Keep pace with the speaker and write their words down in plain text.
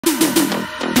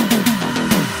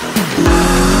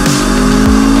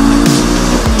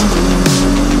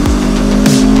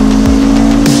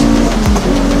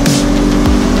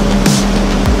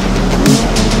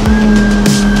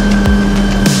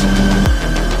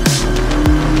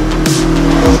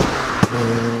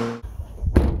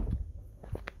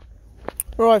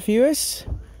Alright viewers,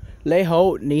 Lei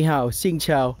Hou, Ni Hao, Xin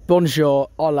Chao, Bonjour,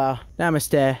 Hola,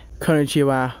 Namaste,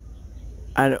 Konnichiwa,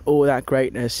 and all that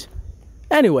greatness.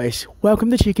 Anyways, welcome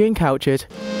to Cheeky and Cultured.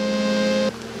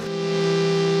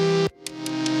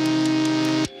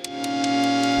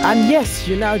 And yes,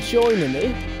 you're now joining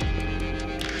me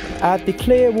at the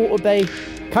Clearwater Bay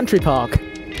Country Park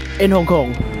in Hong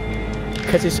Kong,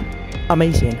 because it's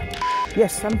amazing.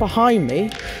 Yes, and behind me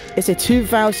is a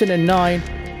 2009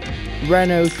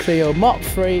 Renault Clio Mark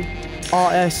III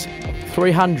RS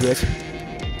 300,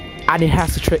 and it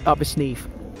has the trick up its sleeve.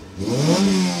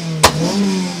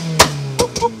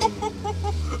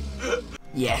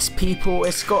 Yes, people,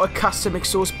 it's got a custom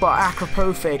exhaust by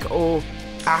Akrapovic or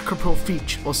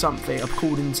Akrapovic or something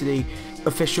according to the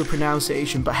official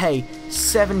pronunciation, but hey,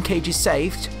 7 kg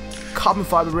saved, carbon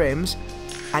fibre rims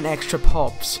and extra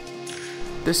pops.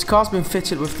 This car's been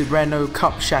fitted with the Renault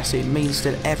Cup chassis. It means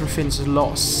that everything's a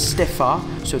lot stiffer,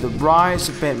 so the ride's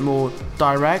a bit more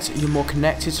direct, you're more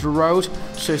connected to the road,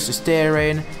 so it's the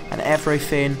steering and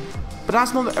everything. But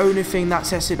that's not the only thing that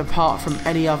sets it apart from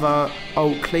any other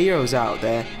old Clios out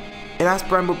there. It has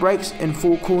Brembo brakes in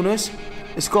 4 corners,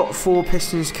 it's got 4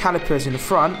 pistons calipers in the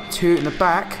front, 2 in the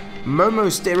back,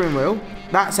 MOMO steering wheel.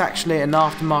 That's actually an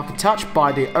aftermarket touch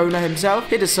by the owner himself.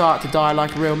 He decided to die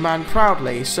like a real man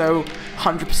proudly, so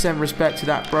 100% respect to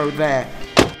that bro there.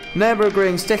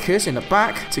 Nürburgring stickers in the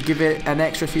back to give it an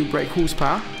extra few brake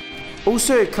horsepower.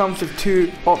 Also, it comes with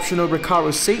 2 optional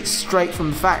Recaro seats straight from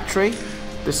the factory,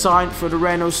 designed for the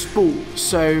Renault Sport.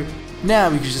 So now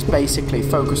you can just basically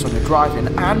focus on your driving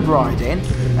and riding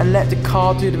and let the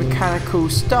car do the mechanical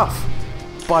stuff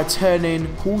by turning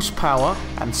horsepower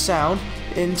and sound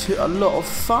into a lot of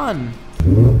fun.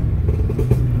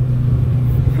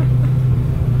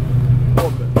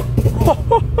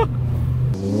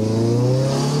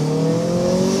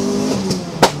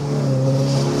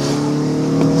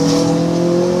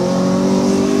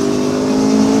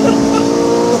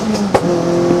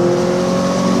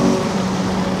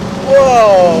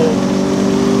 Whoa!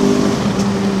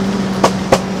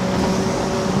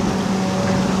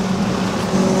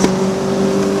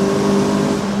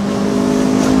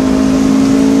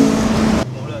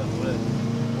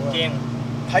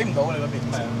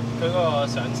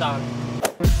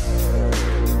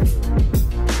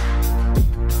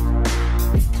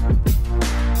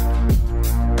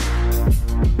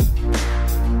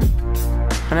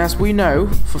 And as we know,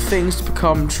 for things to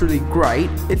become truly great,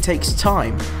 it takes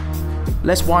time.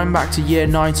 Let's wind back to year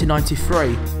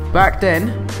 1993. Back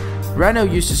then,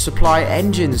 Renault used to supply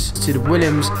engines to the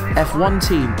Williams F1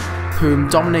 team, whom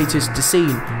dominated the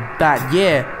scene that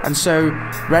year, and so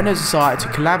Renault decided to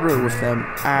collaborate with them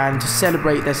and to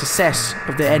celebrate their success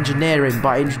of their engineering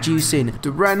by introducing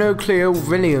the Renault Clio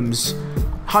Williams.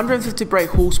 150 brake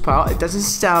horsepower, it doesn't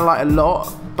sound like a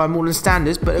lot by modern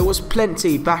standards, but it was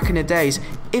plenty back in the days.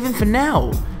 Even for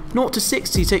now, 0 to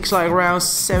 60 takes like around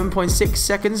 7.6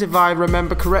 seconds if I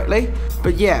remember correctly.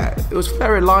 But yeah, it was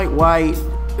very lightweight,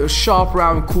 it was sharp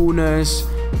around corners,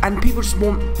 and people just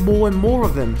want more and more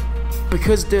of them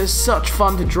because they're such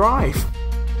fun to drive.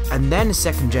 And then the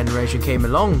second generation came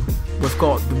along. We've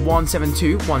got the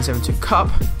 172, 172 Cup,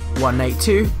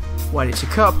 182, 182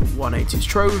 Cup, 182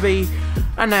 Trophy,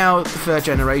 and now the third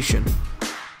generation.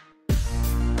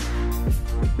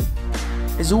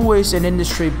 It's always an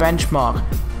industry benchmark,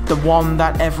 the one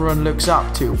that everyone looks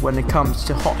up to when it comes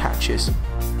to hot hatches.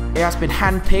 It has been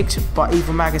handpicked by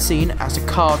Evo magazine as a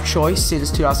car of choice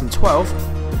since 2012,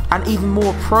 and even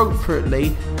more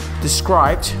appropriately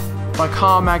described by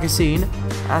Car Magazine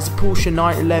as the Porsche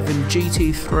 911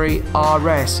 GT3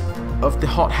 RS of the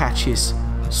hot hatches.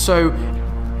 So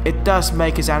it does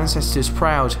make its ancestors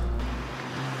proud.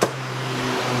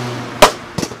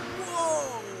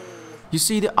 You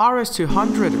see, the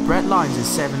RS200 redlines at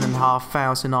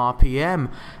 7,500 RPM,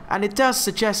 and it does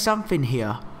suggest something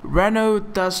here.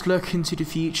 Renault does look into the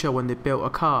future when they built a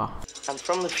car. I'm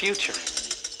from the future.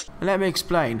 Let me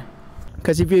explain.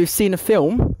 Because if you've seen a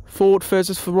film, Ford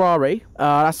versus Ferrari,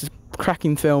 that's a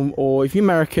cracking film, or if you're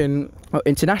American or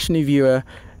international viewer,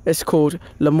 it's called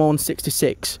Le Mans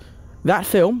 66. That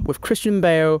film with Christian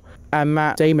Bale and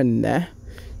Matt Damon in there,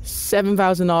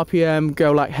 7,000 RPM,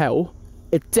 go like hell.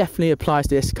 It definitely applies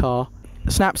to this car.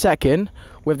 Snap second,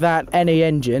 with that NA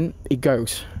engine, it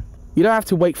goes. You don't have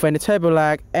to wait for any turbo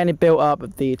lag, any build up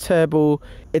of the turbo.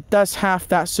 It does have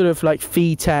that sort of like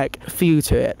VTEC feel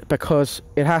to it, because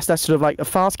it has that sort of like a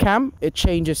fast cam, it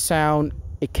changes sound,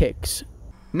 it kicks.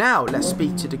 Now let's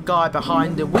speak to the guy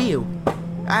behind the wheel.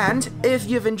 And if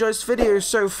you've enjoyed this video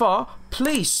so far,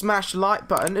 please smash the like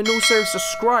button and also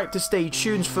subscribe to stay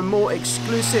tuned for more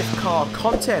exclusive car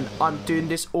content. I'm doing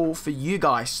this all for you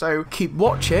guys, so keep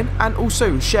watching and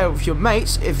also share with your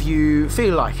mates if you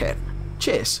feel like it.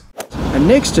 Cheers. And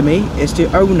next to me is the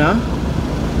owner,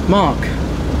 Mark.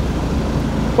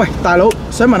 喂，大佬，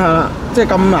想問下啦，即係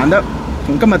咁難得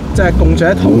同今日即係共聚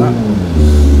一途啦，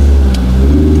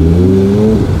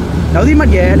有啲乜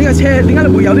嘢？呢個車點解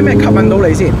會有啲咩吸引到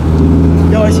你先？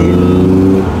一開始，其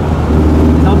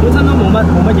實我本身都冇乜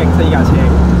認識呢架車，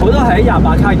好多喺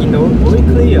28卡見到嗰啲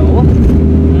Clio，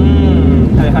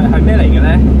 係咩嚟嘅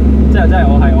咧？即係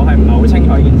我係唔係好清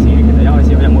楚呢件事嘅。其實一開始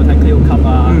我又冇睇 Clio 級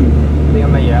啊啲咁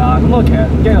嘅嘢啊。咁我其實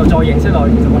跟住我再認識落，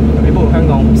其實我原來呢部香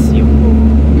港好少嘅。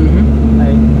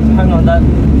香港得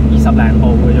20零部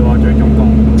嘅啫喎，最總共。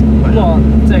咁我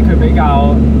即係佢比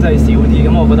較即係少啲，咁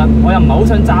我覺得我又唔係好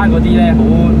想揸嗰啲咧，好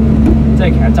即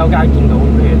係其實周街見到，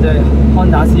譬如即係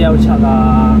Honda CL7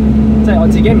啊，即係我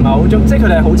自己唔係好中，即係佢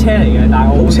哋係好車嚟嘅，但係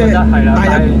我覺得係啦，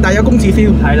但係有公子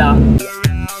feel。係啦。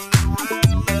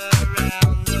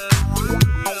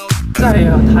真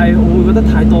係我會覺得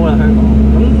太多啦香港。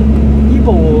咁呢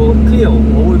部 Clio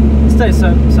我會即係上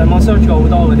網 search 過好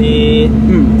多嗰啲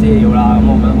資料啦，咁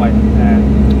我覺得喂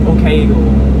OK 嘅喎，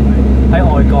喺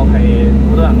外國係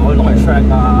好多人攞去落 track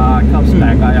啊、級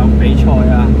spec 啊、有比賽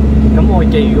啊。咁我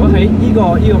記如果喺呢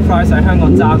個 price 喺香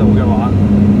港揸到嘅話，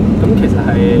咁其實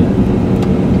係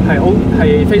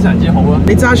非常之好啊！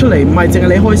你揸出嚟唔係淨係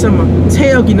你開心啊，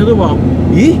車我見到都話，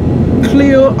咦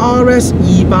Clio RS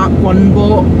 200棍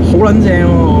波好撚正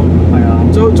喎！係啊，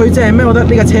最正係咩？我覺得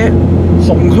呢架車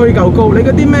紅區夠高，你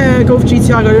嗰啲咩 Golf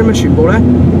GTR 嗰啲咁全部咧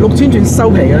6000轉收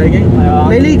皮㗎啦已經。係啊，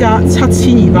你呢架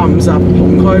7250紅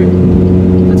區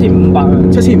7500啊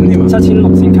，7500添啊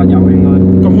，7600先 cut 油應該。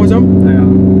咁開心？係啊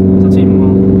，7500啊！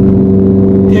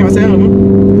聽下聲咁。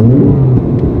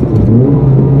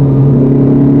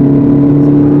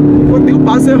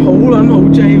把聲好撚好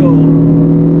J 喎，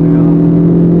係啊，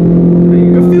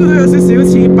個 feel 都有少少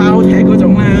似爆踢嗰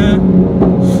種咧，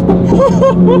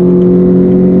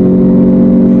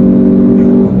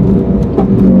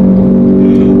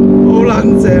好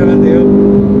撚正啊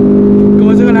屌！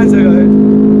過咗個冷水佢。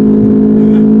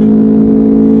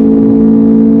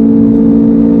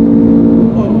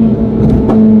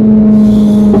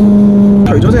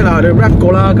除咗即係嗱，你 rap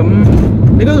過啦咁。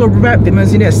你嗰個 rap 點樣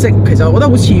先？你係識，其實我覺得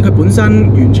好似佢本身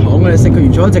原廠嘅，你識佢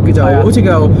原廠一隻叫做好似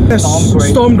叫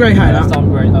Storm Grey 係啦。Storm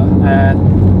Grey 啦，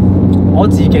我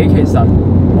自己其實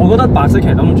我覺得白色其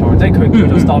實都唔錯，即係佢叫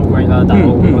做 Storm Grey 啦，但係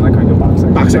我會覺得佢叫白色。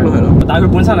白色咯係咯。但係佢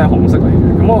本身係紅色嚟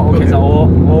嘅，咁我其實我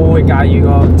會介意個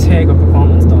車個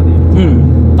performance 多啲。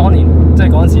當年即係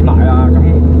嗰陣時買啦，咁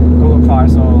嗰個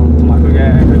price 咯，同埋佢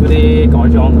嗰啲改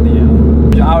裝嗰啲嘢咯。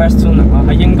叫 RS Tuning 啦，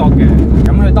喺英國嘅，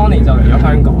咁佢當年就嚟咗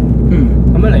香港。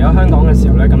咁佢嚟咗香港嘅時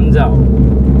候咧，咁就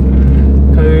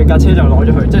佢架車就攞咗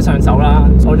去，即係上手啦，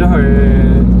攞咗去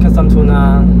custom tune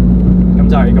啦，咁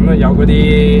就係咁樣有嗰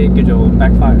啲叫做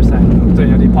backfire 聲，即係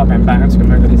有啲 pop and bounce 咁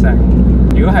樣嗰啲聲。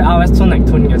如果係 RS Tuning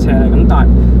tune 嘅車咧，咁但係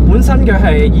本身佢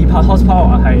係200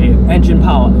 horsepower 係 engine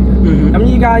power 嚟嘅，咁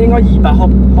依家應該200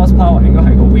 horsepower 應該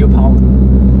係個 wheel power。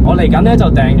我嚟緊咧就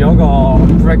訂咗個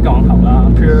brake 鋼喉啦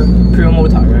 ，pure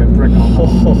motor 嘅 brake 鋼喉，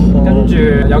跟住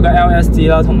有個 LSD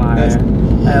啦，同埋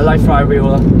light fly wheel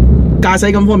啦。駕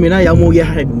駛咁方面咧，有冇嘢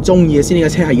係唔中意嘅先？呢架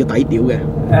車係要抵屌嘅。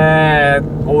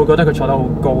我會覺得佢坐得好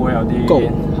高嘅，有啲高，係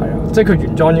啊，即係佢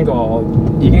原裝呢個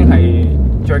已經係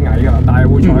最矮㗎啦，但係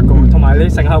會坐得高，同埋你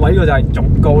乘客位呢個就係仲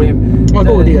高添。我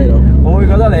高嗰啲喺度。我會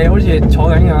覺得你好似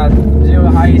坐緊架唔知個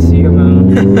ice 咁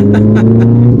樣。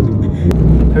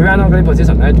佢 Renault 嗰啲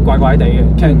position 咧怪怪地嘅，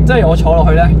其實即係我坐落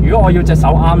去咧，如果我要隻手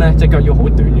啱咧，隻腳要好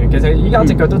短嘅。其實依家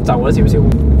隻腳都就咗少少。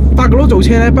法國佬做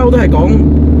車咧，不嬲都係講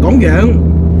樣，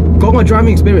講個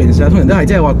driving experience 啊，通常都係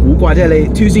即係話古怪，即係你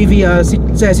 2CV 啊，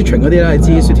即係 Citroen 嗰啲啦，你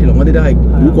知雪鐵龍嗰啲都係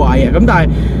古怪嘅。咁但係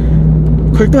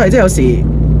佢都係即係有時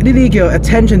呢啲叫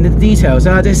attention to details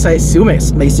啦，即係小微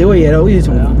小嘅嘢咯，好似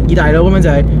從意大利佬咁樣就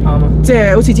係，即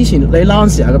係好似之前你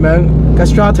Lancia 咁樣。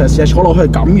Stratus 係坐落去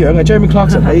咁樣嘅 ，Jeremy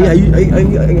Clarkson 喺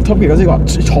Top Gear 嗰時話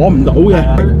坐唔到嘅。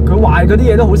佢壞嗰啲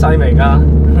嘢都好細微㗎。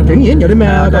竟然有啲咩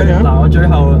啊？嗱，我最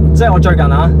後即係我最近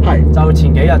啊，就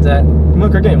前幾日啫，咁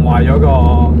佢竟然壞咗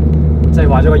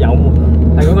個油門，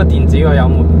係嗰個電子個油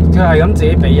門，佢係咁自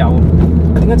己俾油。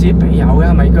點解自己俾油嘅？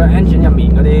係咪佢 engine 入面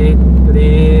嗰啲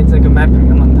即係叫 mapping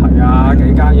嘅問題啊？幾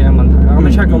間嘢嘅問題啊？咁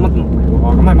你 check 過乜都唔係喎？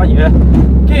咁係乜嘢咧？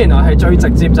跟住原來係最直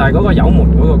接就係嗰個油門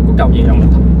嗰嚿嘢有問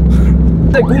題。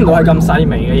即係估唔到係咁細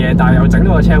微嘅嘢，但係又整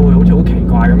到個車會好似好奇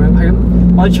怪咁樣。係咁，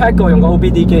我 check 過用個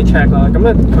OBD 機 check 啦。咁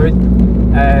咧佢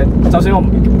就算我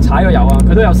唔踩個油啊，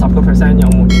佢都有10% 油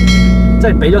門。即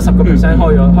係俾咗10%開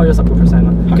咗10%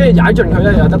啦，跟住踩盡佢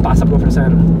咧又得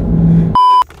80%。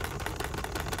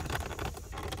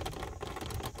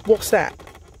What's that?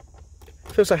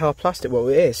 Feels like hard plastic. Well,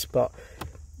 it is, but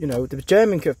you know the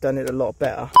German could have done it a lot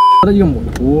better. 我覺得呢個門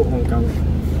好戇鳩，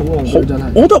好戇鳩真係。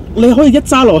我覺得你可以一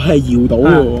揸落係搖到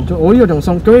嘅。我呢個仲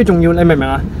鬆，佢仲要你明唔明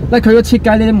啊？咧佢個設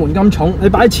計呢啲門咁重，你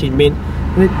擺喺前面，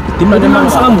你點樣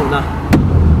閂門啊？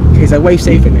其實 wave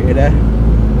saving 嚟嘅啫。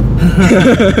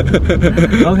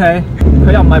OK，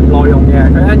 佢又唔係唔耐用嘅，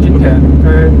佢 engine 其實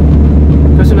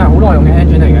佢算係好耐用嘅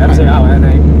engine 嚟嘅 F4R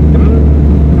咁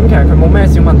其實佢冇咩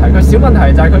小問題，佢小問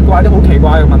題就係佢掛啲好奇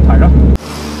怪嘅問題咯。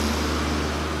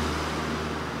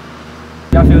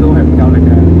而家 feel 到係唔夠力嘅。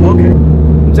OK。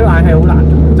唔知冷氣好難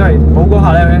做，即係冇嗰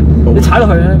下咧，你踩落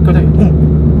去咧，佢哋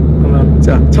咁樣，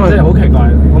真係好奇怪，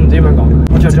我唔知點樣講。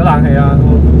我着咗冷氣啊，我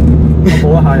補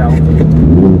一下油，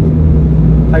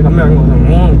係咁樣嘅，咁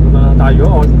樣。但係如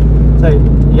果我即係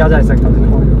而家真係識頭先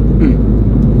開咗，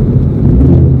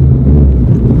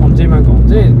我唔知點樣講，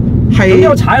即係總之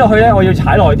我踩落去咧，我要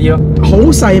踩耐啲咯，好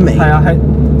細微。係啊，係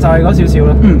就係嗰少少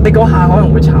咯。你嗰下可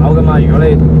能會炒噶嘛，如果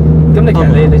你。咁你其實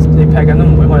你劈緊都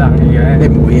唔會開冷氣嘅，你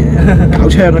唔會嘅，搞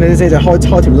槍嗰啲先就開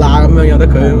條罅咁樣由得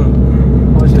佢啊嘛。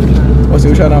開小窗，我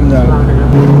小窗啦咁就。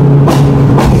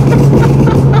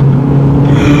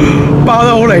包得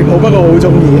好離譜，不過我好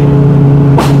中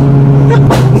意。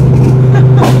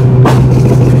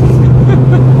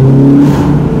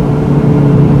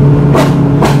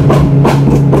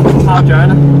炮仗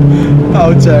啦，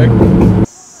炮仗。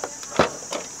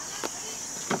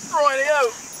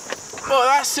Well,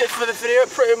 that's it for the video. It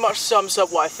pretty much sums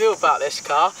up what I feel about this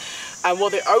car and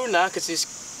what the owner, because he's,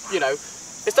 you know,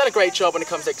 he's done a great job when it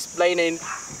comes to explaining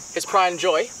his pride and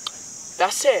joy.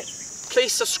 That's it.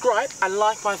 Please subscribe and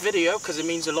like my video because it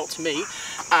means a lot to me,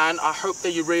 and I hope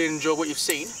that you really enjoy what you've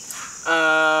seen.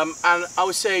 And I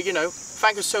would say, you know,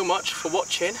 thank you so much for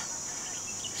watching.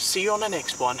 See you on the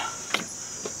next one.